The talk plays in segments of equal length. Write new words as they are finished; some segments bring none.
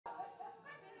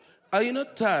Are you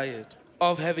not tired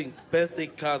of having birthday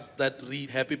cards that read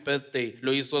happy birthday,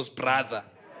 Loyiso's brother?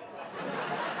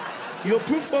 Your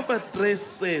proof of address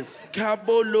says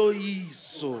Cabo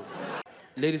Loyiso.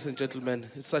 Ladies and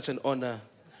gentlemen, it's such an honor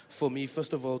for me,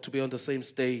 first of all, to be on the same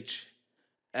stage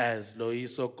as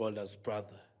Lazola Gola's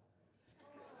brother.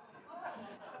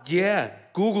 Yeah,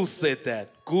 Google said that.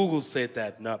 Google said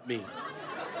that, not me.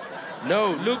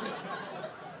 No, look,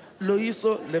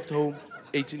 Loyiso left home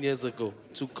 18 years ago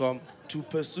to come to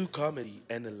pursue comedy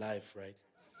and a life, right?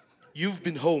 You've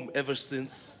been home ever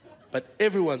since, but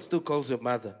everyone still calls your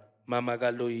mother Mama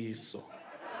ga Loyiso.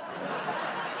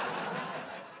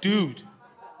 Dude,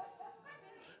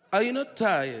 are you not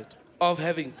tired of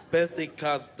having birthday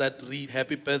cards that read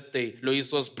happy birthday,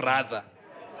 Loyiso's brother?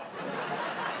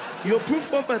 Your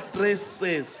proof of address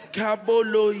says Cabo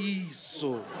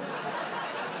Loyiso.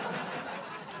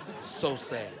 So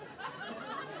sad.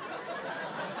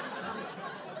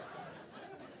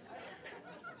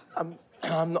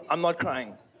 I'm not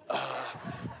crying.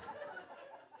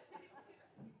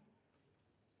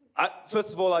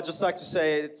 First of all, I'd just like to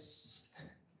say it's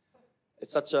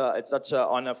such a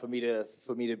honor for me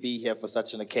to be here for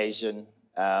such an occasion.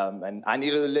 And I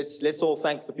need to let's all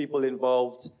thank the people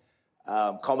involved.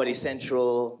 Comedy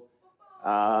Central,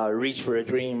 Reach for a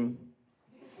Dream.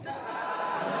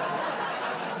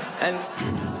 And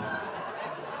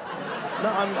no,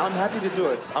 I'm happy to do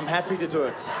it. I'm happy to do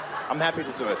it. I'm happy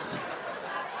to do it.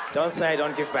 Don't say I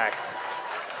don't give back.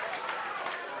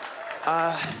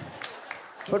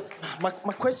 But my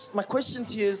question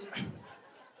to you is,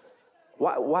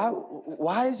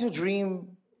 why is your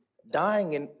dream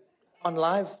dying on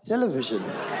live television?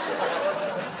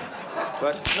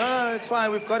 But no, it's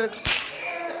fine. We've got it.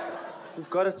 We've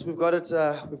got it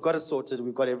sorted.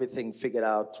 We've got everything figured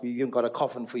out. We even got a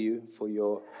coffin for you, for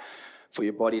your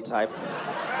body type.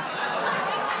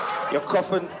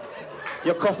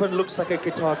 Your coffin looks like a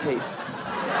guitar case.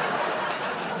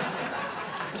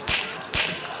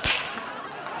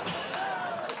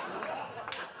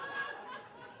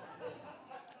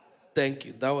 Thank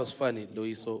you. That was funny,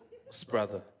 Loyiso's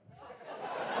brother.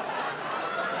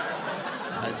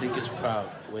 I think he's proud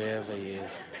wherever he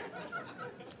is.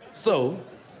 So,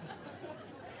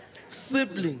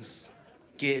 siblings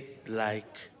get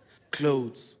like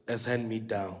clothes as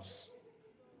hand-me-downs,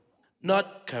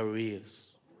 not careers.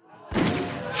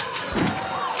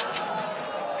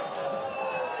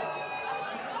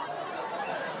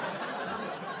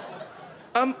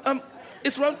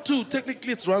 It's round two.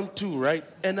 Technically, it's round two, right?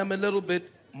 And I'm a little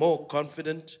bit more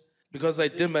confident because I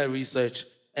did my research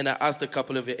and I asked a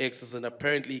couple of your exes, and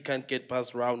apparently you can't get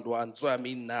past round one. So I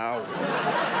mean now.